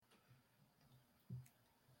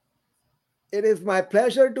It is my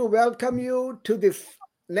pleasure to welcome you to this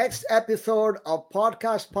next episode of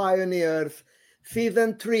Podcast Pioneers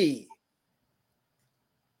Season 3.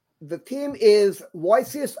 The theme is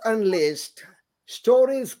Voices Unleashed,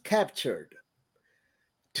 Stories Captured.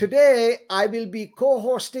 Today, I will be co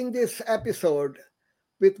hosting this episode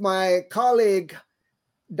with my colleague,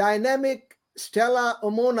 dynamic Stella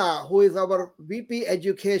Umunna, who is our VP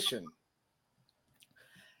Education.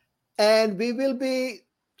 And we will be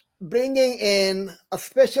bringing in a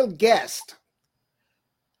special guest,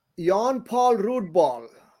 Paul Roodbol,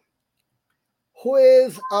 who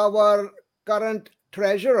is our current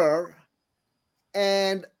treasurer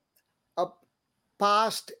and a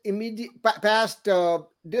past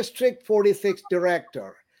District 46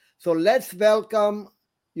 director. So let's welcome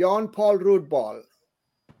Paul Roodbol.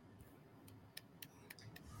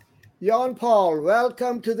 Paul,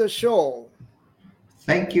 welcome to the show.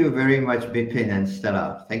 Thank you very much, Bipin and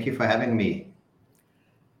Stella. Thank you for having me.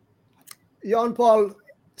 Paul,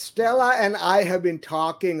 Stella and I have been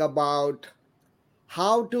talking about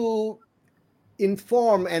how to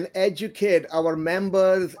inform and educate our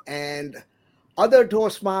members and other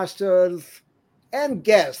Toastmasters and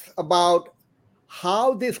guests about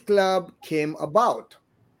how this club came about.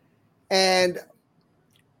 And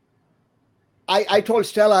I told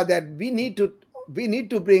Stella that we need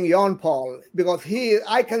to bring Paul because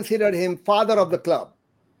I consider him father of the club.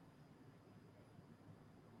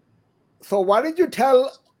 So why don't you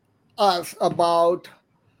tell us about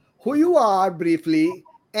who you are briefly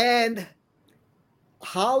and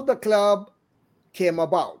how the club came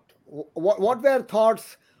about? What were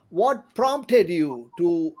thoughts? What prompted you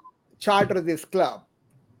to charter this club?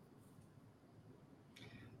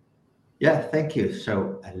 Yeah, thank you.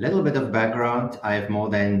 So a little bit of background. I have more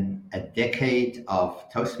than a decade of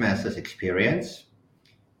Toastmasters experience.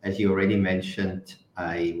 As you already mentioned,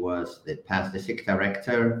 I was the past district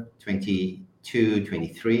director, 22,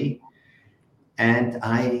 23. And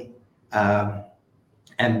I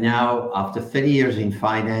am now, after 30 years in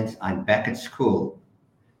finance, I'm back at school.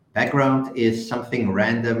 Background is something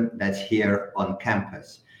random that's here on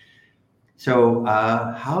campus. So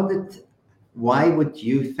why would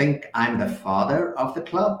you think I'm the father of the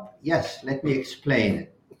club? Yes, let me explain.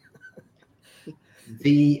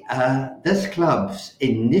 This club's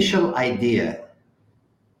initial idea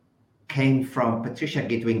came from Patricia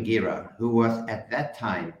Gidwingira, who was at that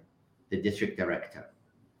time the district director.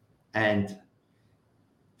 And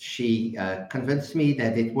she convinced me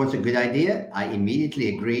that it was a good idea. I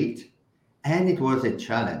immediately agreed, and it was a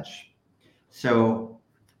challenge. So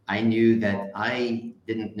I knew that I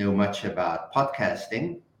didn't know much about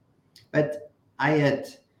podcasting, but I had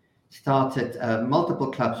started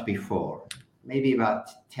multiple clubs before, maybe about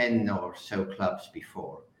 10 or so clubs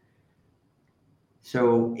before.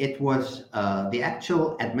 So it was, the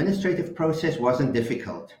actual administrative process wasn't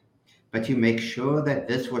difficult, but you make sure that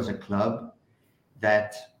this was a club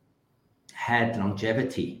that had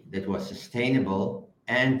longevity, that was sustainable,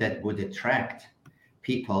 and that would attract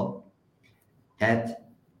people. That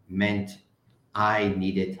meant I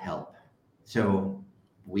needed help. So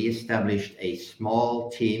we established a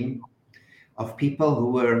small team of people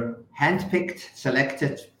who were handpicked,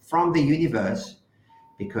 selected from the universe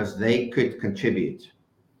because they could contribute.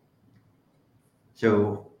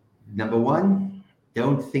 So number one,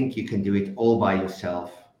 don't think you can do it all by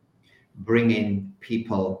yourself. Bring in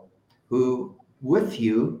people who, with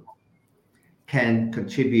you, can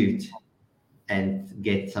contribute and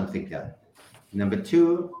get something done. Number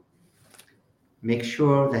two, make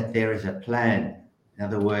sure that there is a plan. In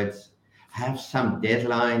other words, have some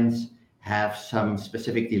deadlines, have some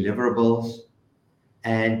specific deliverables,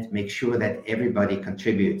 and make sure that everybody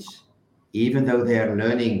contributes, even though they're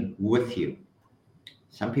learning with you.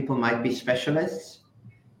 Some people might be specialists,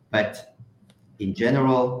 but in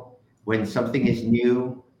general, when something is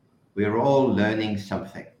new, we're all learning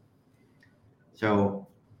something. So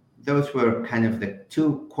those were kind of the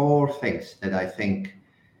two core things that I think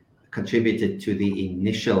contributed to the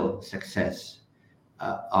initial success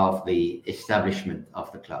of the establishment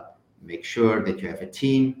of the club. Make sure that you have a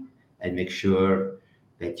team and make sure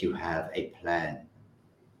that you have a plan.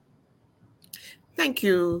 Thank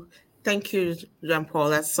you. Thank you, Jean-Paul.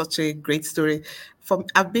 That's such a great story.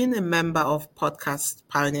 I've been a member of Podcast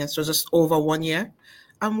Pioneers for just over 1 year.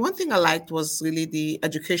 And one thing I liked was really the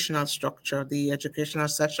educational structure, the educational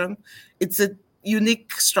session. It's a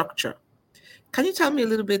unique structure. Can you tell me a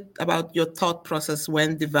little bit about your thought process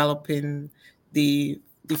when developing the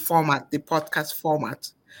format, the podcast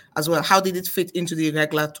format as well? How did it fit into the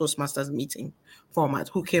regular Toastmasters meeting format?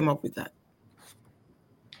 Who came up with that?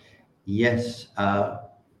 Yes.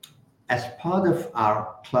 as part of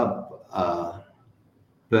our club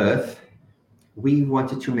birth, we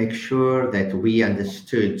wanted to make sure that we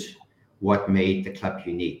understood what made the club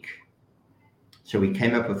unique. So we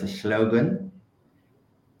came up with a slogan,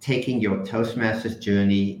 taking your Toastmasters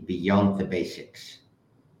journey beyond the basics.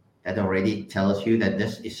 That already tells you that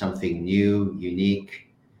this is something new, unique.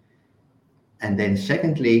 And then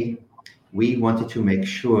secondly, we wanted to make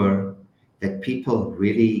sure that people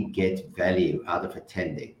really get value out of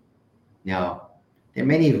attending. Now, there are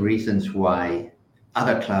many reasons why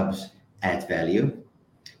other clubs add value.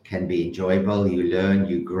 Can be enjoyable, you learn,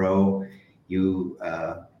 you grow, you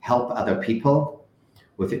help other people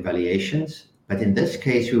with evaluations. But in this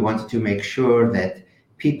case, we wanted to make sure that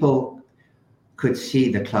people could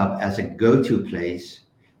see the club as a go-to place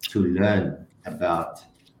to learn about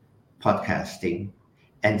podcasting.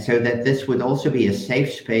 And so that this would also be a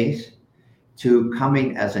safe space to come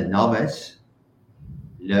in as a novice,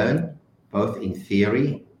 learn both in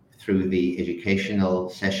theory through the educational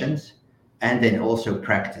sessions, and then also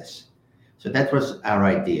practice. So that was our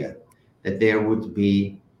idea, that there would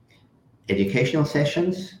be educational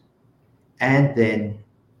sessions, and then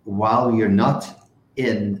while you're not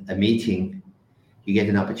in a meeting, you get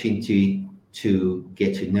an opportunity to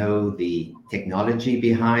get to know the technology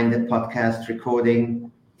behind the podcast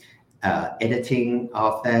recording, editing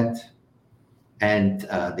of that, and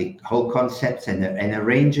the whole concepts and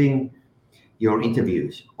arranging your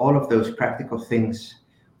interviews. All of those practical things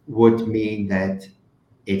would mean that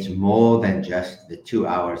it's more than just the 2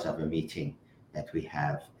 hours of a meeting that we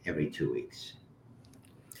have every 2 weeks.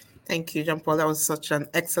 Thank you, Jean Paul. That was such an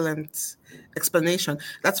excellent explanation.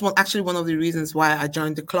 That's actually one of the reasons why I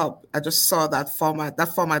joined the club. I just saw that format.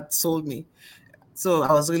 That format sold me. So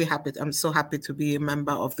I was really happy. I'm so happy to be a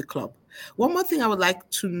member of the club. One more thing I would like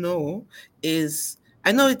to know is,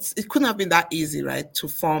 I know it couldn't have been that easy, right, to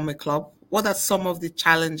form a club. What are some of the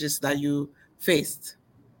challenges that you faced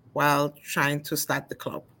while trying to start the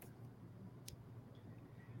club?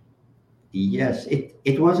 Yes,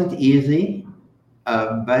 it wasn't easy,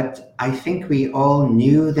 but I think we all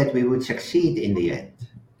knew that we would succeed in the end.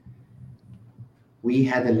 We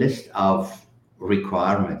had a list of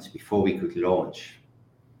requirements before we could launch.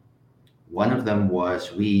 One of them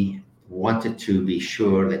was we wanted to be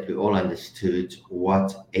sure that we all understood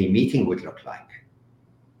what a meeting would look like.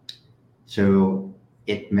 So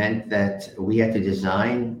it meant that we had to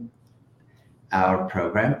design our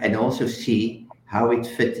program and also see how it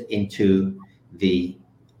fit into the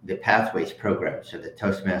Pathways program, so the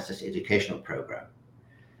Toastmasters educational program.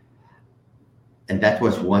 And that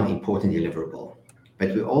was one important deliverable.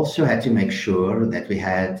 But we also had to make sure that we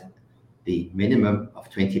had the minimum of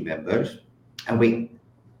 20 members, and we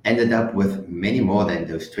ended up with many more than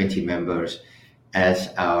those 20 members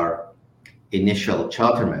as our initial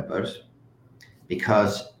charter members,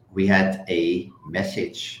 because we had a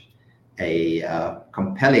message, a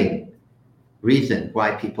compelling reason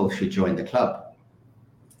why people should join the club.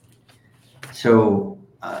 So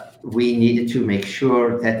we needed to make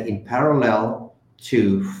sure that in parallel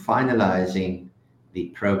to finalizing the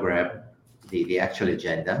program, the actual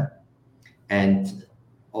agenda, and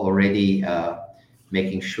already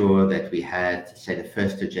making sure that we had, say, the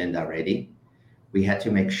first agenda ready, we had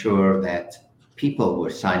to make sure that people were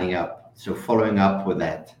signing up. So following up with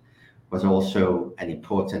that was also an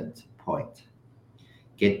important point.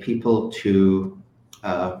 Get people to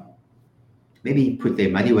maybe put their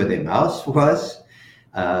money where their mouth was,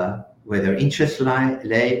 where their interest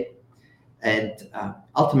lay. And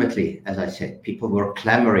ultimately, as I said, people were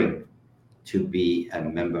clamoring to be a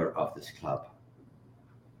member of this club.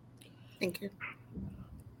 Thank you.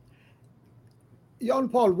 Jean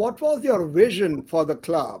Paul, what was your vision for the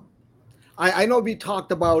club? I know we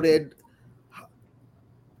talked about it.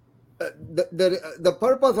 The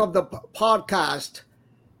purpose of the podcast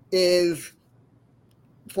is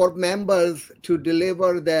for members to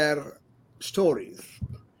deliver their stories,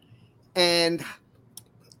 and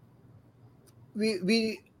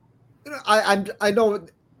I know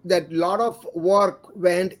that a lot of work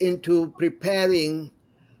went into preparing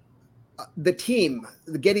the team,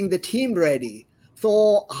 getting the team ready.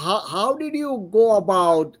 So how did you go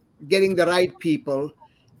about getting the right people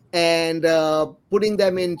and putting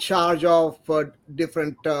them in charge of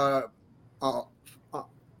different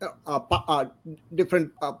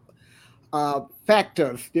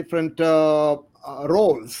factors, different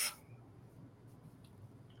roles?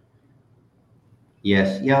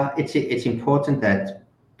 Yes, yeah, it's important that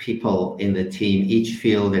people in the team each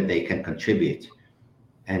feel that they can contribute.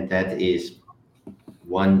 And that is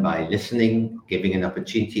one, by listening, giving an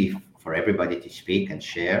opportunity for everybody to speak and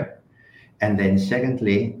share. And then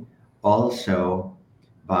secondly, also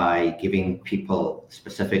by giving people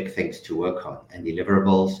specific things to work on and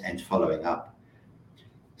deliverables and following up.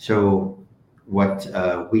 So what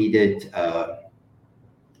we did,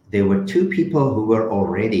 there were two people who were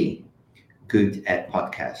already good at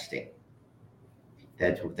podcasting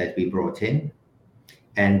that we brought in.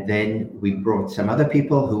 And then we brought some other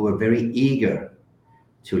people who were very eager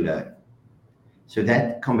to learn. So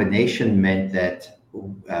that combination meant that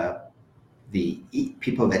the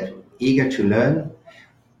people that were eager to learn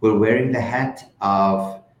were wearing the hat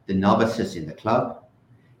of the novices in the club,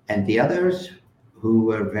 and the others who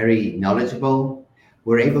were very knowledgeable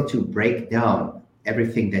were able to break down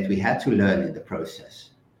everything that we had to learn in the process.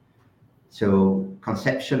 So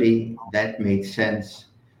conceptually, that made sense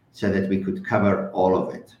so that we could cover all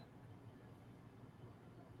of it.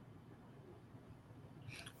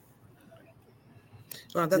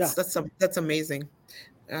 Wow, that's amazing.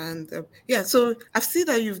 And so I've seen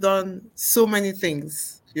that you've done so many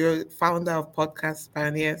things. You're founder of Podcast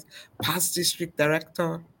Pioneers, past district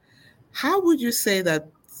director. How would you say that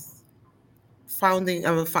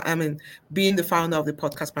being the founder of the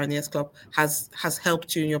Podcast Pioneers Club has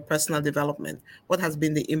helped you in your personal development? What has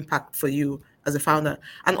been the impact for you as a founder?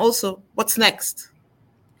 And also, what's next?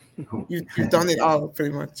 You've done it all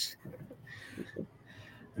pretty much.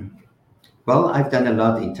 Well, I've done a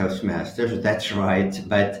lot in Toastmasters, that's right.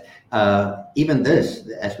 But even this,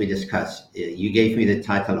 as we discussed, you gave me the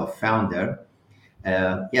title of founder.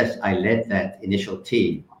 Yes, I led that initial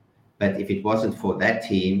team. But if it wasn't for that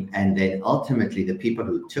team, and then ultimately the people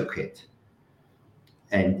who took it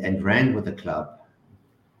and ran with the club,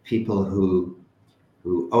 people who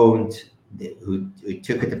owned, who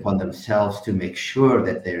took it upon themselves to make sure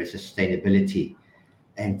that there is sustainability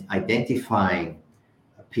and identifying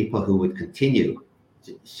people who would continue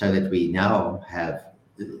so that we now have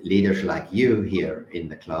leaders like you here in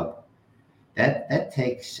the club, that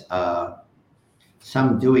takes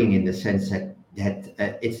some doing, in the sense that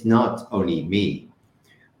it's not only me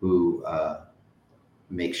who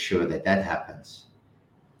makes sure that happens.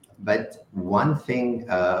 But one thing,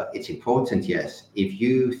 it's important, yes. If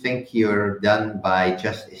you think you're done by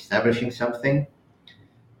just establishing something,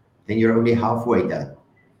 then you're only halfway done,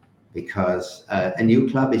 because a new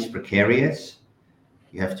club is precarious.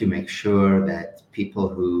 You have to make sure that people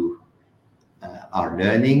who are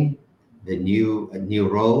learning the new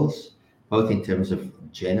roles, both in terms of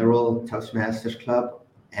general Toastmasters Club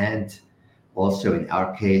and also in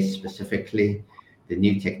our case specifically the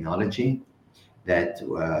new technology, that's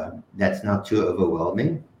not too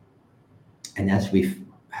overwhelming. And as we've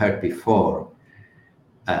heard before,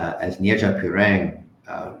 as Nirja Pirang,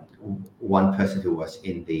 one person who was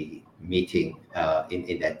in the meeting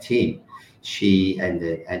in that team, she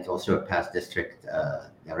and also a past district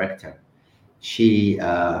director, she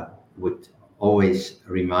would always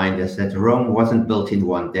remind us that Rome wasn't built in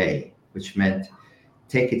one day, which meant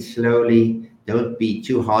take it slowly, don't be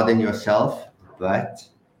too hard on yourself, but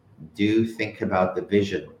do think about the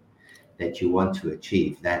vision that you want to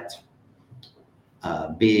achieve, that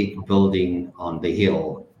big building on the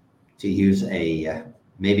hill, to use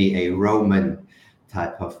maybe a Roman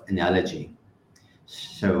type of analogy.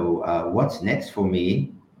 So what's next for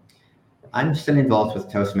me? I'm still involved with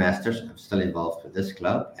Toastmasters. I'm still involved with this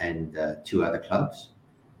club and two other clubs.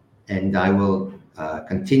 And I will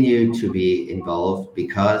continue to be involved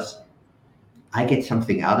because I get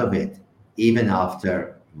something out of it, even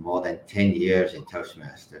after more than 10 years in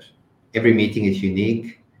Toastmasters. Every meeting is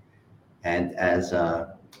unique. And as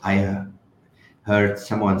I heard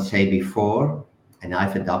someone say before, and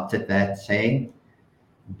I've adopted that saying,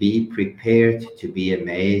 be prepared to be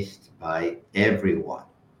amazed by everyone.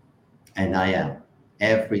 And I am.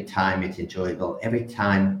 Every time it's enjoyable, every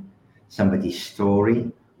time somebody's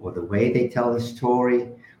story or the way they tell the story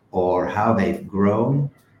or how they've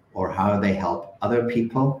grown or how they help other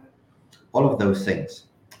people, all of those things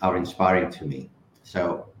are inspiring to me.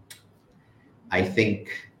 So I think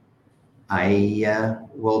I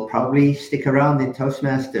will probably stick around in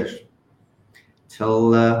Toastmasters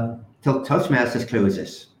till Toastmasters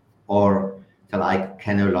closes, or till I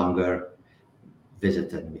can no longer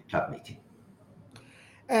visit a club meeting.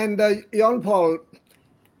 And Jan Paul,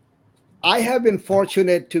 I have been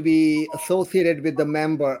fortunate to be associated with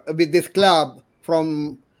this club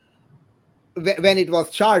from when it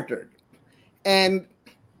was chartered. And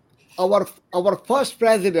our first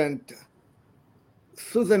president,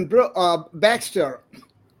 Susan Baxter,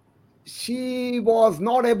 she was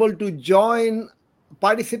not able to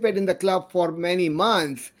participate in the club for many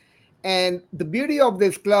months. And the beauty of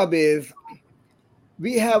this club is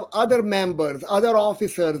we have other members, other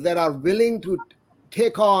officers that are willing to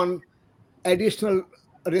take on additional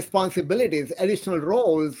responsibilities, additional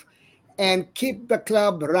roles, and keep the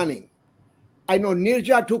club running. I know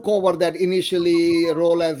Nirja took over that initially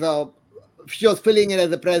role as she was filling it as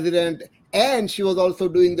the president, and she was also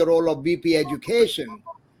doing the role of VP education.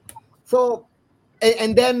 So,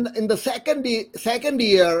 and then in the second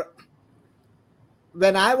year,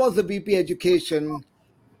 when I was the VP education,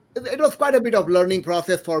 it was quite a bit of learning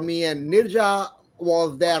process for me, and Nirja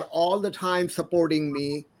was there all the time supporting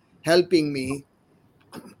me, helping me,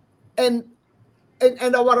 and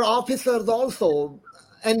and our officers also,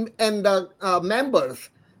 and members,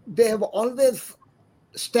 they have always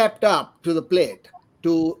stepped up to the plate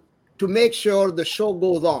to to make sure the show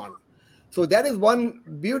goes on. So that is one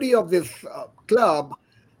beauty of this club,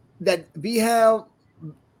 that we have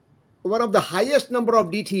one of the highest number of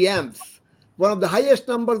DTMs, one of the highest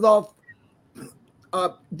numbers of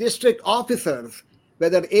district officers,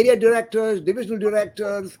 whether area directors, divisional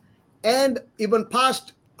directors, and even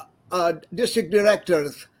past district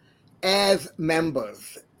directors as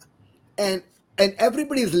members. And and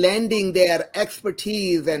everybody is lending their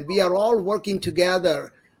expertise, and we are all working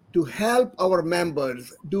together to help our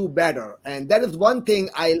members do better. And that is one thing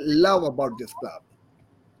I love about this club.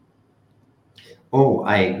 Oh,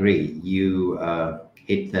 I agree. You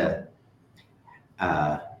hit the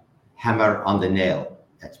uh, hammer on the nail.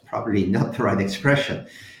 That's probably not the right expression,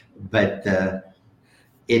 but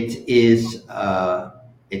it is.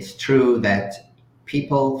 It's true that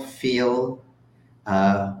people feel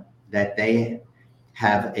that they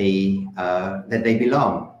have that they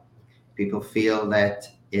belong. People feel that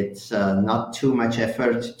it's not too much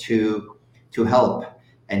effort to help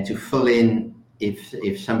and to fill in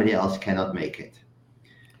if somebody else cannot make it.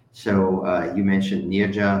 So you mentioned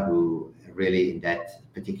Nirja, who really in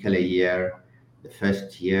that particular year, the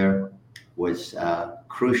first year, was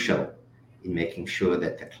crucial in making sure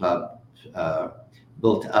that the club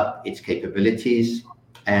built up its capabilities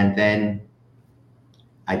and then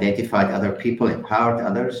identified other people, empowered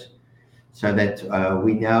others, so that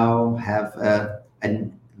we now have a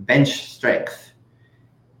bench strength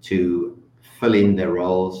to fill in the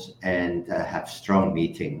roles and have strong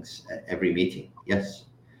meetings at every meeting. Yes,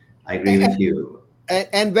 I agree with you.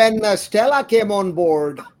 And when Stella came on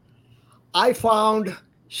board, I found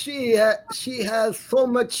she has so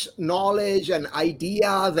much knowledge and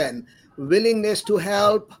ideas and willingness to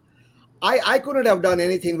help. I couldn't have done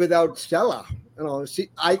anything without Stella.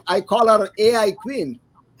 I call her AI queen.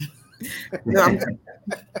 No,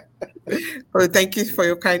 well, thank you for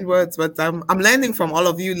your kind words, but I'm learning from all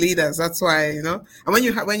of you leaders. That's why, and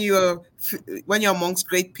when you're amongst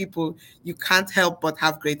great people, you can't help but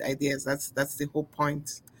have great ideas. That's the whole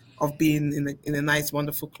point of being in a nice,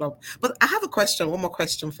 wonderful club. But I have a question, one more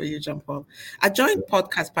question for you, John Paul. I joined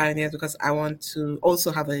Podcast Pioneers because I want to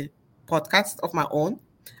also have a podcast of my own.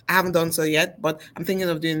 I haven't done so yet, but I'm thinking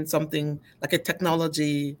of doing something like a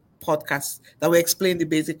technology podcast that will explain the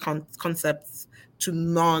basic concepts to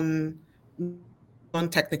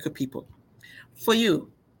non-technical people. For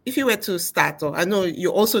you, if you were to start, or I know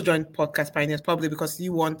you also joined Podcast Pioneers probably because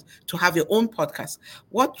you want to have your own podcast.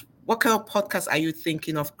 What kind of podcast are you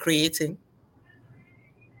thinking of creating,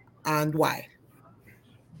 and why?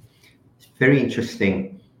 It's very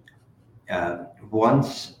interesting.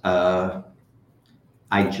 Once I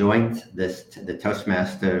joined the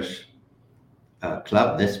Toastmasters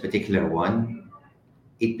club, this particular one,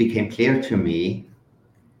 it became clear to me,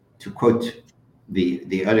 to quote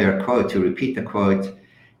the earlier quote, to repeat the quote,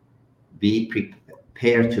 be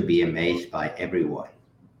prepared to be amazed by everyone.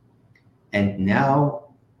 And now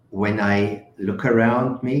when I look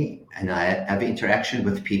around me and I have interaction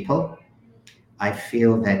with people, I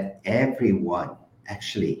feel that everyone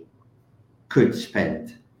actually could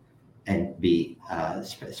spend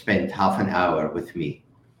spend half an hour with me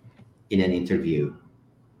in an interview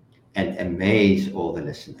and amaze all the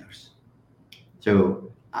listeners.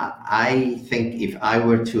 So I think if I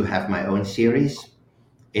were to have my own series,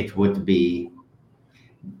 it would be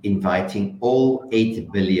inviting all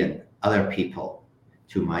 8 billion other people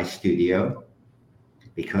to my studio,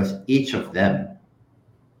 because each of them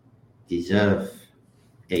deserve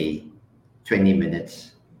a 20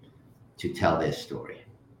 minutes to tell their story.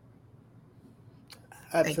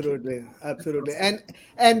 Absolutely, absolutely.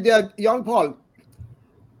 And Young Paul,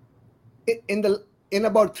 in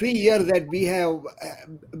about 3 years that we have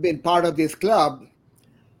been part of this club,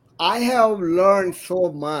 I have learned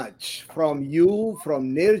so much from you,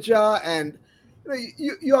 from Nirja, and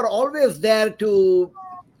you are always there to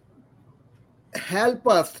help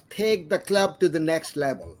us take the club to the next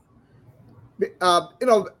level.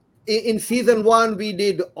 In season one, we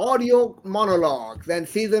did audio monologues, and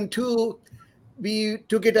season two, we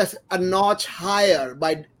took it as a notch higher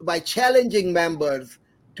by challenging members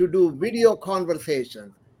to do video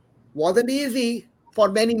conversations. Wasn't easy for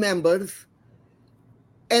many members,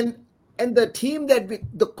 and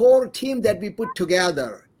the core team that we put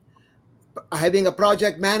together, having a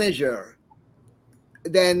project manager,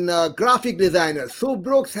 then graphic designer Sue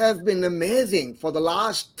Brooks has been amazing for the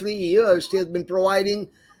last 3 years. She has been providing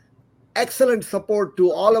excellent support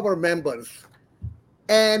to all of our members,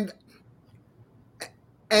 and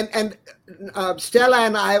Stella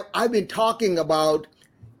and I've been talking about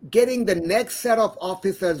getting the next set of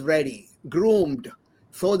officers ready, groomed,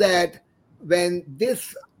 so that when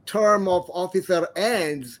this term of officer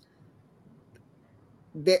ends,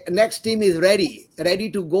 the next team is ready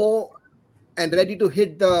to go and ready to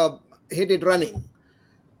hit it running.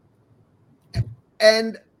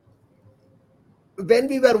 And when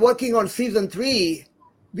we were working on season 3,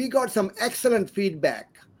 we got some excellent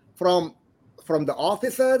feedback from the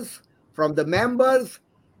officers, from the members,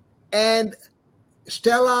 and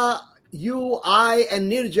Stella, you, I, and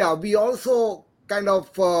Nirja, we also kind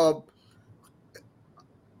of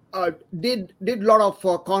did a lot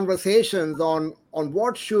of conversations on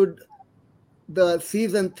what should the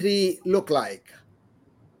season 3 look like,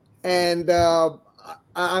 and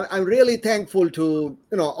I'm really thankful to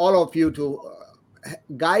all of you to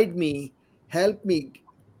guide me, help me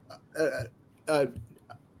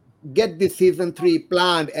get this season 3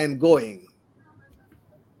 planned and going.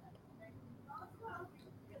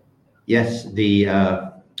 Yes,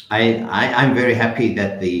 I'm very happy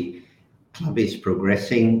that the club is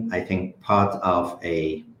progressing. I think part of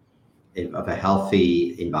a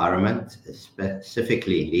healthy environment,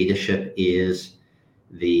 specifically in leadership, is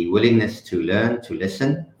the willingness to learn, to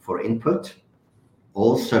listen for input,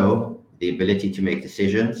 also the ability to make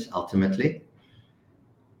decisions ultimately,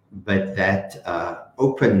 but that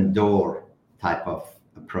open door type of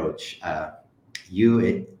approach,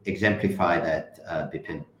 you exemplify that,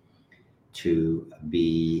 Bipin, to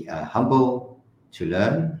be humble, to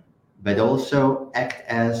learn, but also act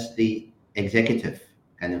as the executive,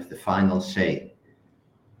 kind of the final say.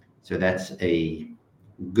 So that's a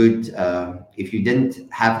good, if you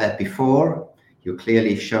didn't have that before, you're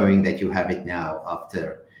clearly showing that you have it now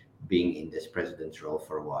after being in this president's role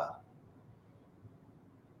for a while.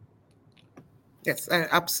 Yes,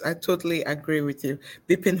 I totally agree with you.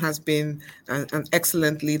 Bipin has been an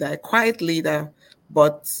excellent leader, a quiet leader,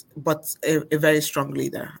 but a very strong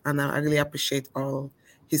leader, and I really appreciate all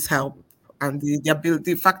his help and the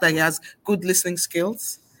ability, the fact that he has good listening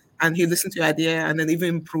skills, and he listens to your idea and then even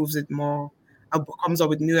improves it more, comes up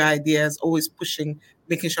with new ideas, always pushing,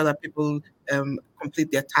 making sure that people complete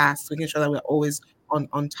their tasks, making sure that we're always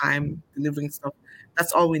on time delivering stuff.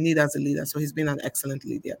 That's all we need as a leader. So he's been an excellent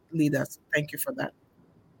leader. So thank you for that.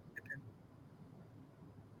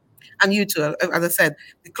 And you too. As I said,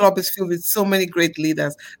 the club is filled with so many great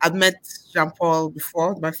leaders. I've met Jean-Paul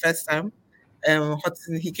before, my first time.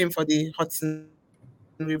 He came for the Hudson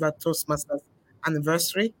River Toastmasters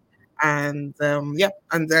anniversary. And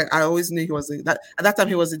I always knew he was at that time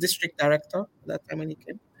he was the district director. At that time when he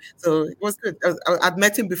came, so it was good. I'd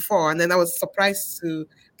met him before, and then I was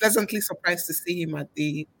pleasantly surprised to see him at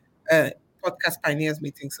the podcast pioneers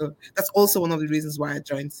meeting. So that's also one of the reasons why I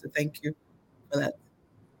joined. So thank you for that.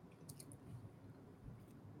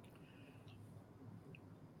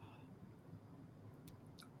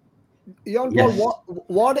 Jean-Paul, Yes.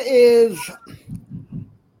 what is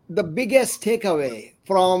the biggest takeaway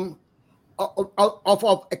from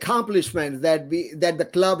of accomplishments that the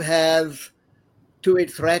club has to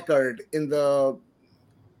its record in the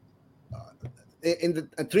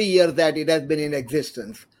 3 years that it has been in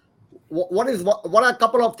existence? What are a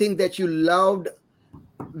couple of things that you loved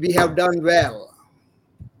we have done well?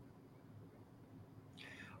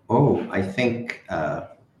 Oh, I think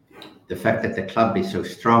the fact that the club is so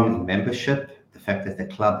strong in membership, the fact that the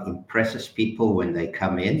club impresses people when they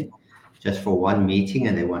come in just for one meeting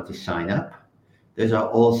and they want to sign up. Those are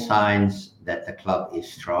all signs that the club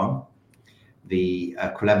is strong. The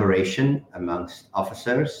collaboration amongst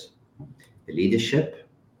officers, the leadership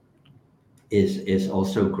is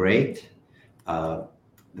also great. The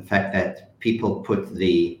fact that people put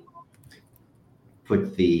the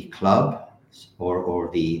club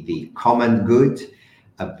or the common good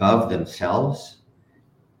above themselves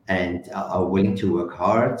and are willing to work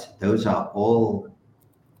hard. Those are all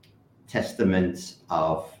testaments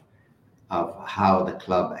of how the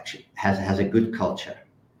club actually has a good culture.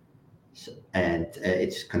 So, and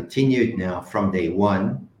it's continued now from day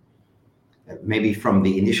one, maybe from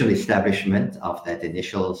the initial establishment of that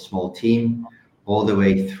initial small team all the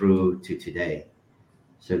way through to today.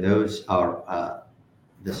 So those are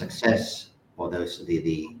the success, or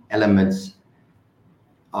the elements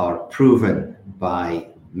are proven by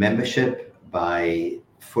membership, by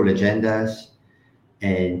full agendas,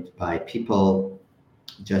 and by people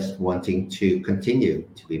just wanting to continue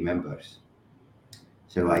to be members.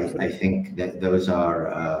 So I think that those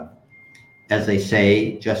are, as they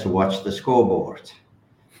say, just watch the scoreboard.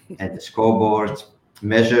 And the scoreboard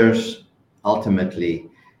measures ultimately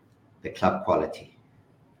the club quality.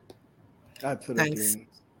 Thanks. Absolutely.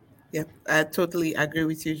 Yeah, I totally agree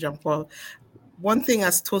with you, Jean Paul. One thing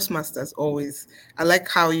as Toastmasters always, I like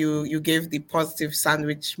how you gave the positive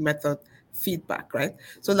sandwich method feedback, right?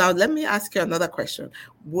 So now let me ask you another question.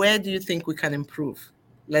 Where do you think we can improve?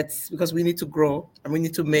 Because we need to grow and we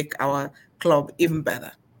need to make our club even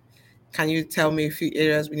better. Can you tell me a few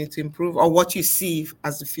areas we need to improve or what you see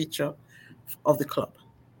as the future of the club?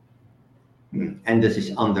 And this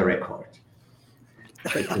is on the record.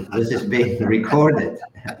 This is being recorded.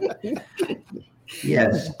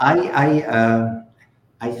 Yes,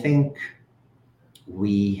 I think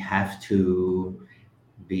we have to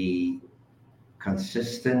be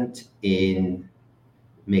consistent in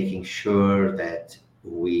making sure that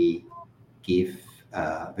we give,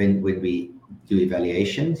 when we do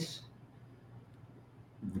evaluations,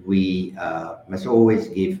 we must always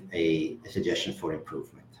give a suggestion for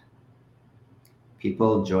improvement.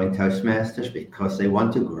 People join Toastmasters because they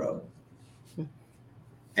want to grow.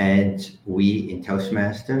 And we in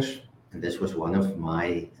Toastmasters, and this was one of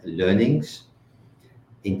my learnings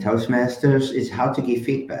in Toastmasters, is how to give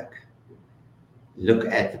feedback. Look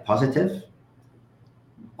at the positive,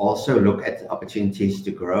 also look at the opportunities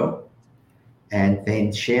to grow, and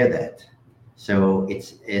then share that. So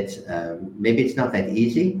it's maybe it's not that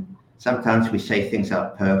easy. Sometimes we say things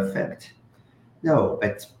are perfect. No,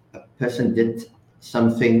 but a person did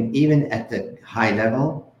something even at the high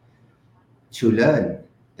level to learn.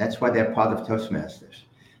 That's why they're part of Toastmasters.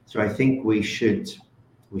 So I think we should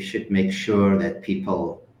make sure that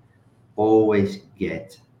people always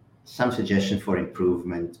get some suggestion for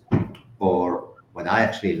improvement, or what I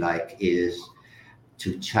actually like is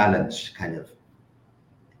to challenge, kind of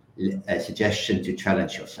a suggestion to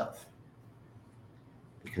challenge yourself,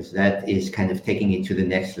 because that is kind of taking it to the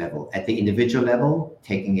next level. At the individual level,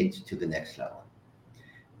 taking it to the next level.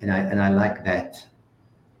 And I like that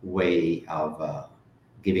way of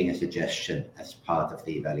giving a suggestion as part of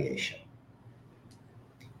the evaluation.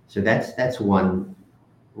 So that's one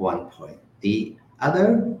point. The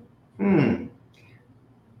other,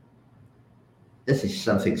 this is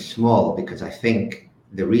something small, because I think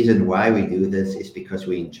the reason why we do this is because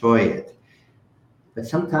we enjoy it. But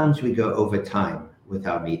sometimes we go over time with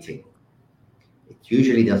our meeting. It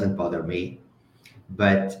usually doesn't bother me,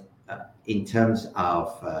 but in terms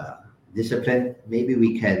of discipline, maybe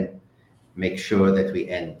we can make sure that we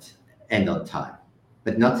end on time,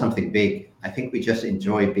 but not something big. I think we just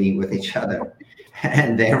enjoy being with each other,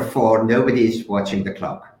 and therefore nobody is watching the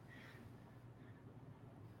clock.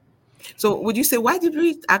 So would you say, why did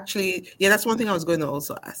we actually, yeah, that's one thing I was going to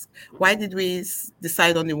also ask. Why did we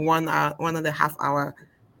decide on the 1 hour, 1.5 hour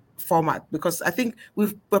format? Because I think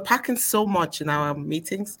we're packing so much in our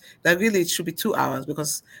meetings that really it should be 2 hours,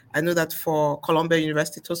 because I know that for Columbia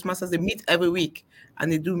University Toastmasters, they meet every week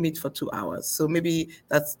and they do meet for 2 hours. So maybe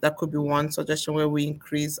that could be one suggestion where we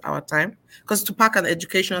increase our time. Because to pack an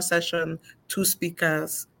educational session, 2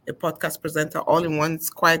 speakers, a podcast presenter all in one,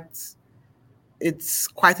 it's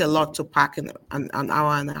quite a lot to pack in an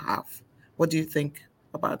hour and a half. What do you think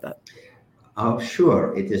about that? Oh,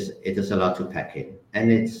 sure, it is a lot to pack in,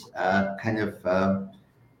 and it's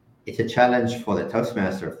it's a challenge for the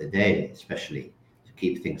Toastmaster of the day, especially to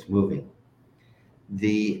keep things moving.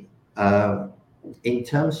 The in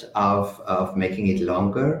terms of making it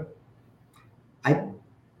longer, I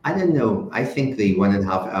don't know. I think the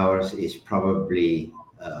 1.5 hours is probably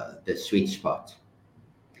the sweet spot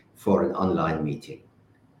for an online meeting.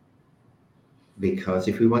 Because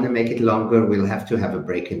if we want to make it longer, we'll have to have a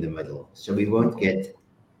break in the middle. So we won't get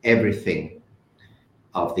everything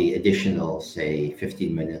of the additional, say,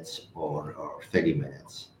 15 minutes or 30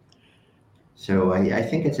 minutes. So I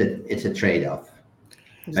think it's a trade-off.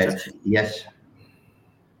 But yes.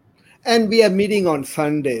 And we are meeting on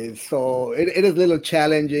Sundays, so it is a little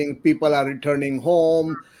challenging. People are returning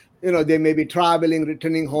home. They may be traveling,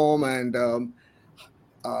 returning home, and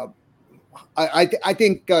I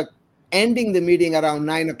think ending the meeting around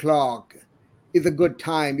 9 o'clock is a good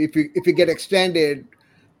time. If you get extended,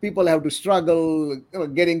 people have to struggle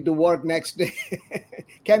getting to work next day.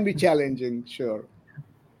 Can be challenging, sure.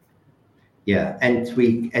 Yeah, and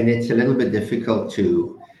it's a little bit difficult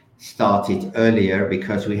to started earlier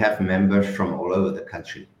because we have members from all over the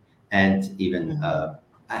country and even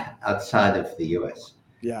outside of the US.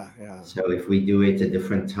 Yeah, yeah, So if we do it a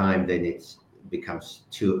different time, then it becomes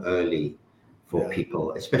too early for yeah.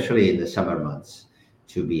 people, especially in the summer months,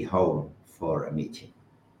 to be home for a meeting.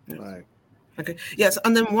 Right. Okay. Yes,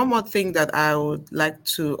 and then one more thing that I would like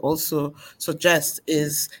to also suggest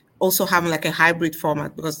is also having like a hybrid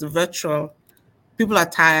format, because the virtual people are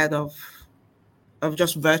tired of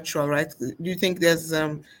just virtual, right? Do you think there's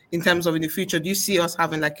in terms of in the future, do you see us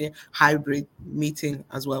having like a hybrid meeting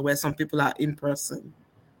as well, where some people are in person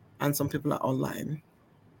and some people are online?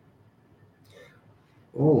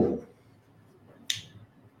 Oh,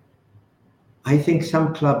 I think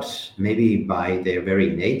some clubs, maybe by their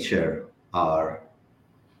very nature, are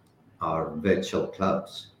virtual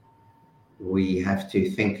clubs. We have to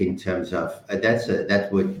think in terms of that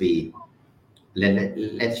would be.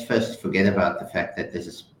 Let's first forget about the fact that this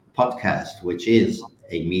is podcast, which is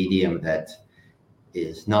a medium that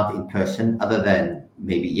is not in person, other than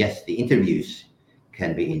maybe yes, the interviews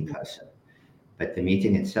can be in person, but the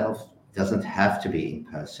meeting itself doesn't have to be in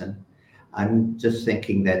person. I'm just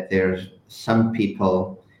thinking that there's some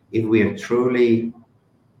people, if we're truly,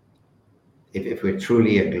 if we're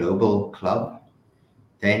truly a global club,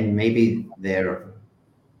 then maybe there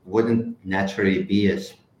wouldn't naturally be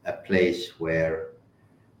a place where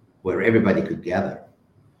everybody could gather,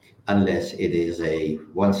 unless it is a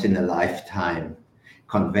once in a lifetime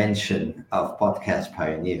convention of podcast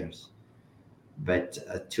pioneers.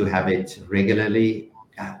 But to have it regularly,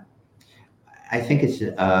 I think it's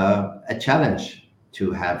a challenge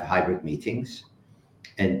to have hybrid meetings,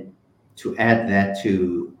 and to add that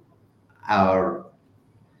to our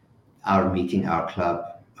meeting, our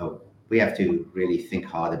club. We have to really think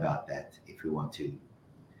hard about that if we want to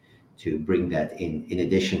bring that in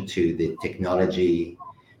addition to the technology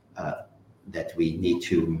that we need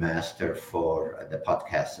to master for the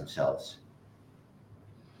podcasts themselves.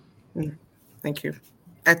 Thank you.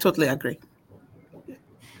 I totally agree.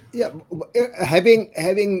 Yeah, having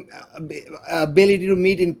ability to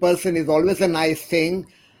meet in person is always a nice thing.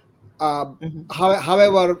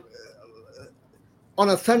 However, on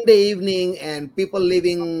a Sunday evening and people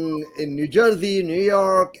living in New Jersey, New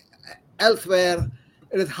York, elsewhere,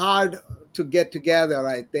 it is hard to get together,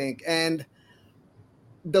 I think. And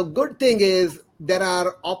the good thing is there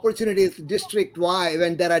are opportunities district wide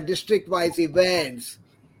when there are district wise events.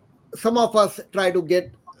 Some of us try to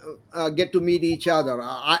get to meet each other.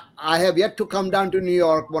 I have yet to come down to New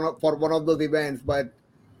York for one of those events, but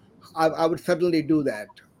I would certainly do that.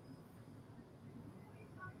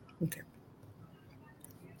 Okay.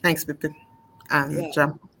 Thanks, Bipin and Yeah,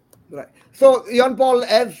 Jam. right. So, Jan Paul,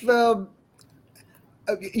 as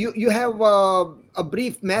you have a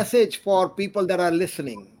brief message for people that are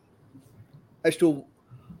listening as to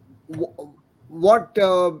wh- what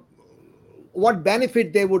what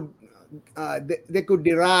benefit they could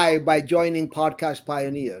derive by joining Podcast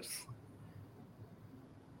Pioneers.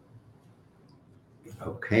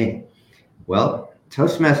 Okay. Well,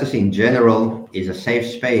 Toastmasters in general is a safe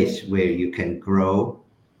space where you can grow,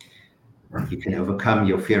 you can overcome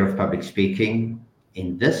your fear of public speaking.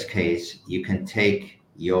 In this case, you can take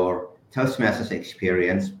your Toastmasters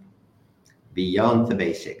experience beyond the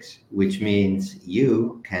basics, which means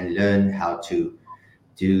you can learn how to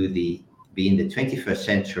be in the 21st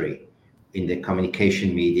century in the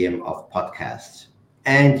communication medium of podcasts.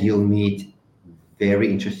 And you'll meet very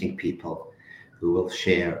interesting people who will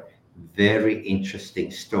share very interesting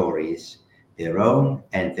stories, their own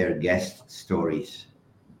and their guest stories.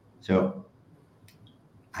 So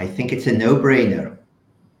I think it's a no-brainer.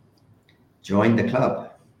 Join the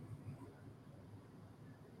club.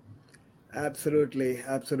 Absolutely,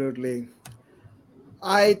 absolutely.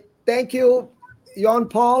 I thank you, Jan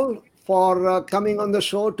Paul, for coming on the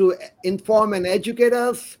show to inform and educate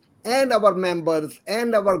us and our members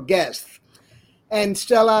and our guests. And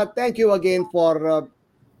Stella, thank you again for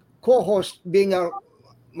co-host being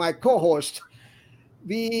my co-host.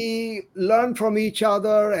 We learn from each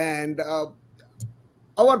other, and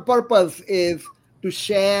our purpose is to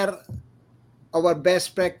share our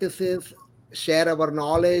best practices, share our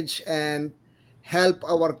knowledge, and help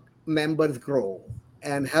our members grow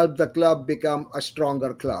and help the club become a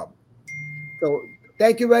stronger club. So,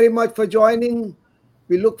 thank you very much for joining.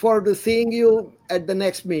 We look forward to seeing you at the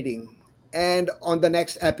next meeting and on the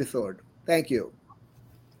next episode. Thank you.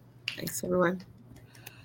 Thanks, everyone.